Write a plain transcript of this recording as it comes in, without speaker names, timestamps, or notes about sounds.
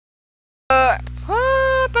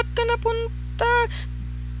napunta?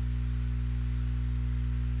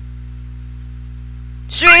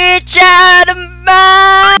 Switch out of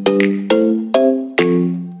mind!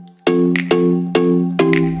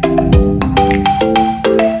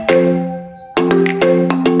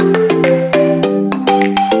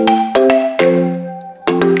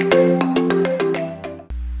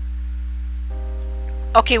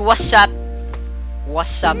 Okay, what's up?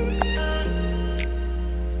 What's up?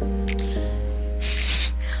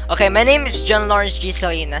 Okay, my name is John Lawrence G.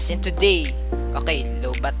 Salinas, and today, okay,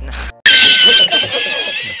 lobat na.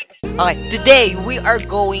 Okay, today we are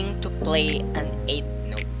going to play an 8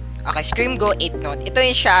 note. Okay, S.C.R.E.A.M GO 8 note. Ito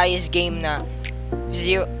yung siya is game na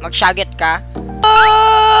mag-shagget ka.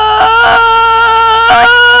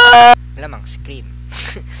 Lamang scream.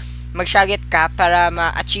 Mag-shagget ka para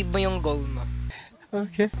ma-achieve mo yung goal mo.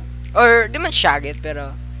 Okay. Or di man shagget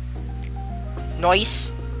pero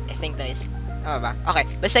noise. I think noise. Tama ba? Okay,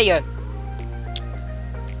 basta yun.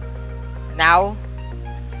 Now,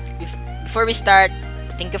 before we start,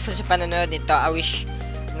 thank you for sa panonood nito. I wish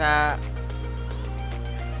na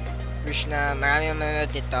marami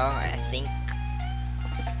manonood nito. I think.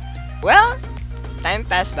 Well, time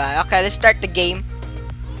passed by. Okay, let's start the game.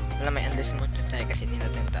 Alam, may endless mode na tayo kasi hindi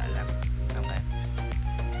natin ito alam. Okay.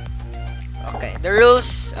 Okay, the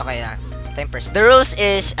rules. Okay na. Time first. The rules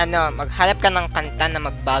is, maghanap ka ng kanta na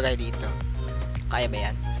magbagay dito. Kaya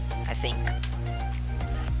ba yan? I think.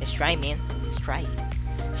 Let's try, man. Let's try.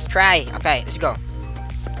 Let's try. Okay, let's go.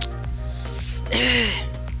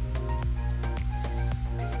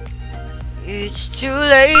 It's too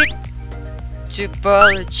late to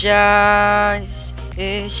apologize.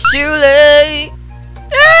 It's too late.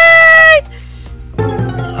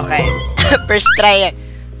 Okay, first try.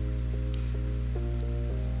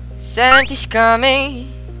 Santa's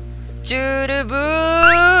coming to the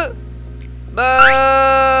boo.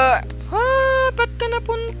 Ba't ka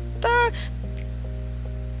napunta?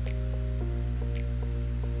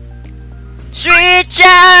 Switch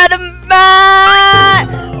out of mind!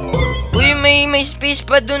 Uy, may space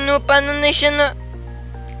pa dun, no? Paano na siya na?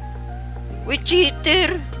 Uy,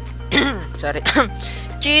 cheater! Sorry.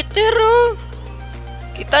 Cheater, oh!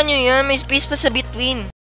 Kita nyo yan, may space pa sa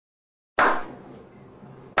between.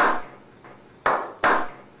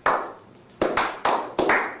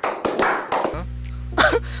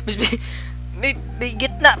 May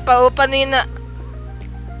gitna pa o paano yun na?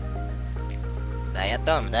 Daya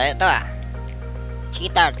to ah.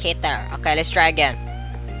 Cheater. Okay, let's try again.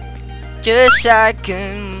 Just like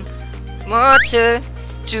water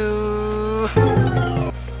to.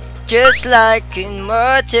 Just like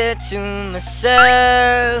water to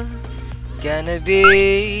myself. Gonna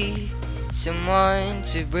be someone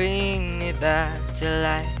to bring me back to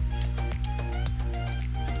life.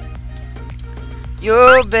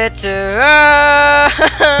 You're better.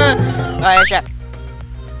 Okay, siya.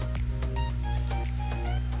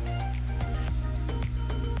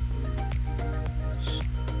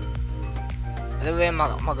 Ano ba yung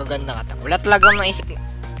magaganda kanta? Wala talagang naisip na.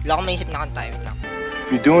 Wala akong maisip na kanta. Wait lang.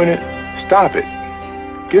 If you're doing it, stop it.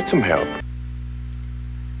 Get some help.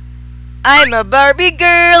 I'm a Barbie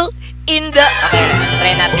girl in the... Okay,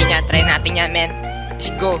 try natin yan, man.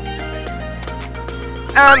 Let's go.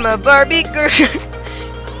 I'm a Barbie girl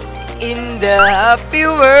in the happy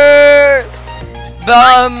world.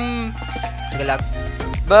 Bum. Tagalag.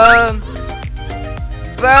 Bum.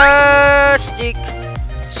 Bastic.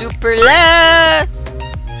 Super loud.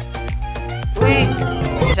 Uy.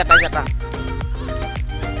 Isa pa.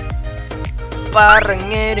 Parang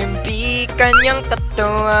erimpi kanyang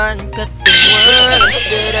katawan. Ang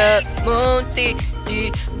sarap mong titigan.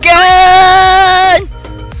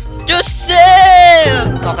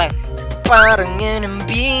 Joseph! Okay. Parang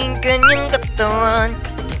erimpi kanyang katawan.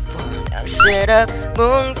 Ang sarap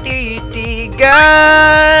mong titigan.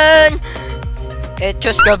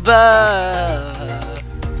 Etos ka ba?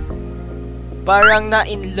 Parang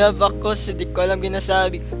na-in love ako sa di ko alam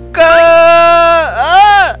ginasabi ka.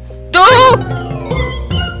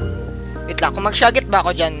 Wait lang, kung mag-shagit ba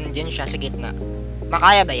ako dyan siya sa gitna.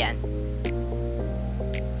 Makaya ba yan?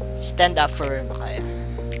 Stand up for makaya.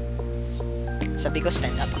 Sabi ko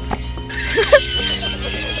stand up.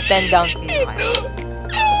 Stand down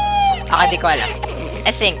makaya. Di ko alam.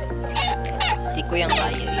 I think di ko yung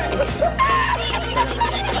kaya. Di ko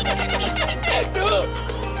alam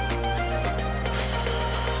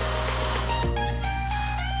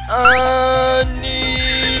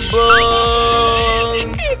Anibang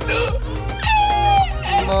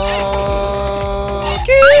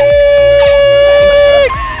Makik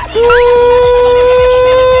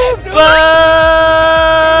Kuba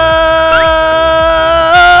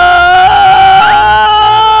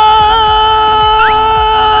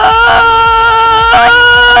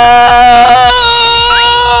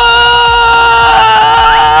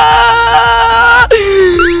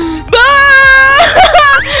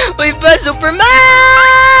Superman!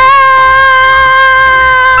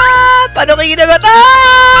 Paano kayo ginagawa to?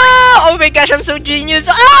 Oh my gosh, I'm so genius!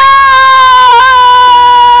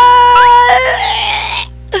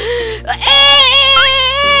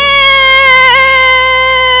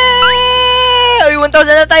 Uy,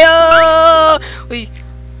 1,000 na tayo! Uy!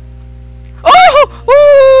 Oh!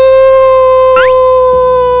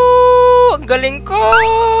 Ang galing ko!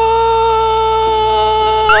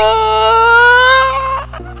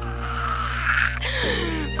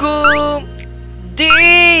 Kung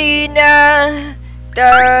di na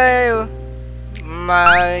tayo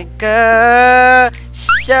magkasama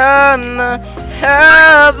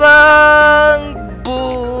habang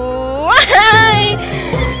buhay.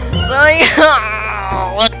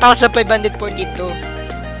 Sayang. 1,542.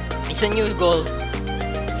 It's a new goal.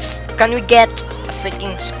 Can we get a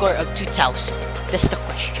freaking score of 2,000? That's the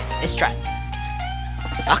question. Let's try.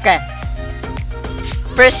 Okay.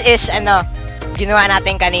 First is ginawa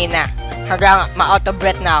natin kanina. Hanggang ma-out of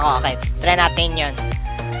breath na ako. Okay, try natin yun.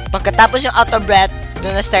 Pagkatapos yung out of breath,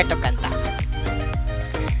 doon na start to kanta.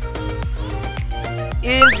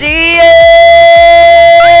 In the end!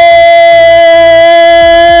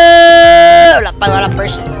 Wala pa.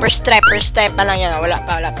 First try pa lang yan. Wala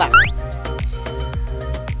pa.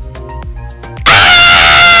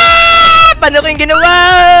 Paano ko yung ginawa?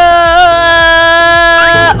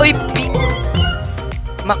 Uy,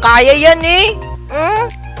 makaya yan eh.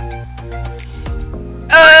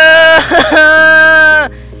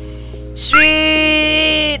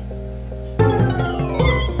 Sweet.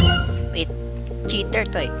 Wait, cheater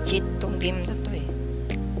to eh. Cheat tong game na to eh.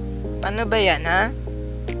 Paano ba yan, ha?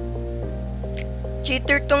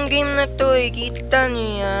 Cheater tong game na to eh. Kita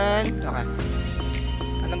niyo yan. Okay.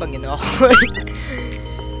 Ano bang ginawa ko?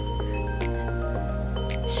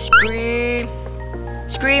 S.C.R.E.A.M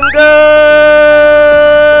GO!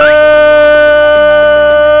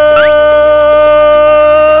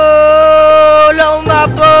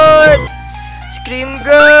 S.C.R.E.A.M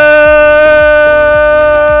GO!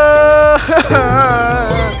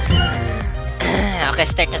 Okay,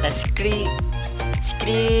 start na tayo. S.C.R.E.A.M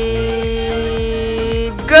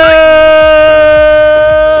GO!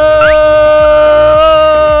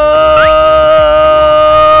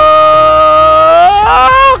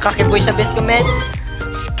 Kakiboy sa best comment.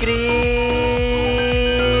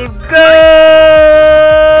 S.C.R.E.A.M GO!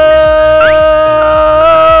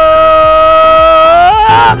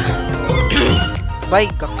 Bay,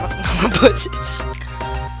 kakrak na mga boses.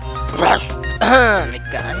 Ano?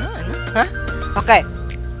 Ha? Okay.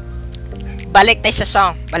 Balik tayo sa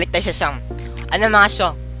song. Ano mga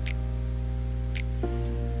song?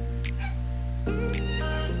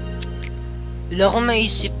 Wala akong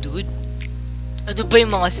maisip, dude. Ano ba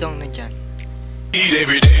yung mga song na dyan?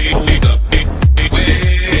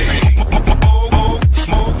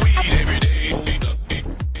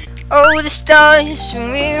 Oh, the stars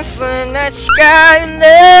swimming for the night sky will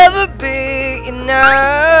never be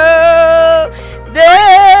enough.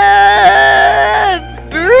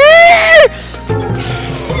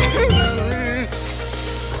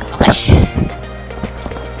 Okay.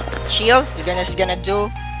 Chill. You're just gonna do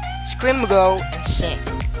S.C.R.E.A.M GO and sing.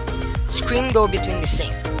 S.C.R.E.A.M GO between the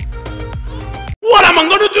sing. What am I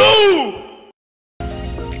gonna do?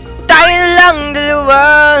 Tayo lang dalawa.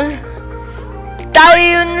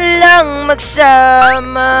 Tayo na lang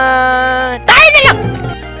magsama. Tayo na lang!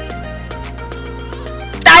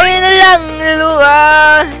 Tayo na lang dalawa.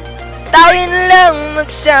 Tayo na lang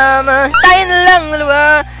magsama. Tayo na lang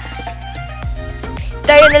dalawa.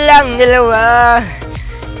 Tayo na lang dalawa.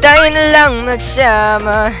 Tayo na lang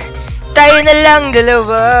magsama. Tayo na lang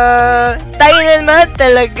dalawa. Tayo na naman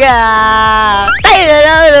talaga. Tayo na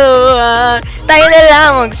lang dalawa. Tayo na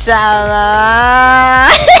lang magsama.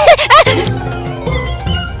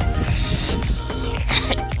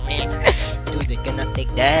 Dude, I cannot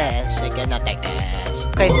take this.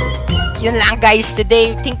 Okay, yun lang guys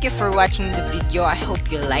today. Thank you for watching the video. I hope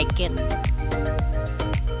you like it.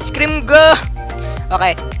 S.C.R.E.A.M GO!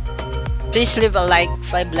 Okay, please leave a like.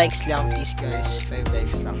 5 likes lang please guys. 5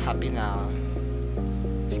 likes lang. Happy na ako.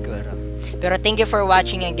 Siguro. Pero thank you for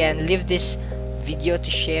watching again. Leave this video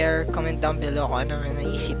to share. Comment down below kung ano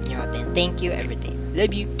naisip nyo. And thank you everything.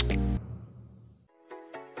 Love you.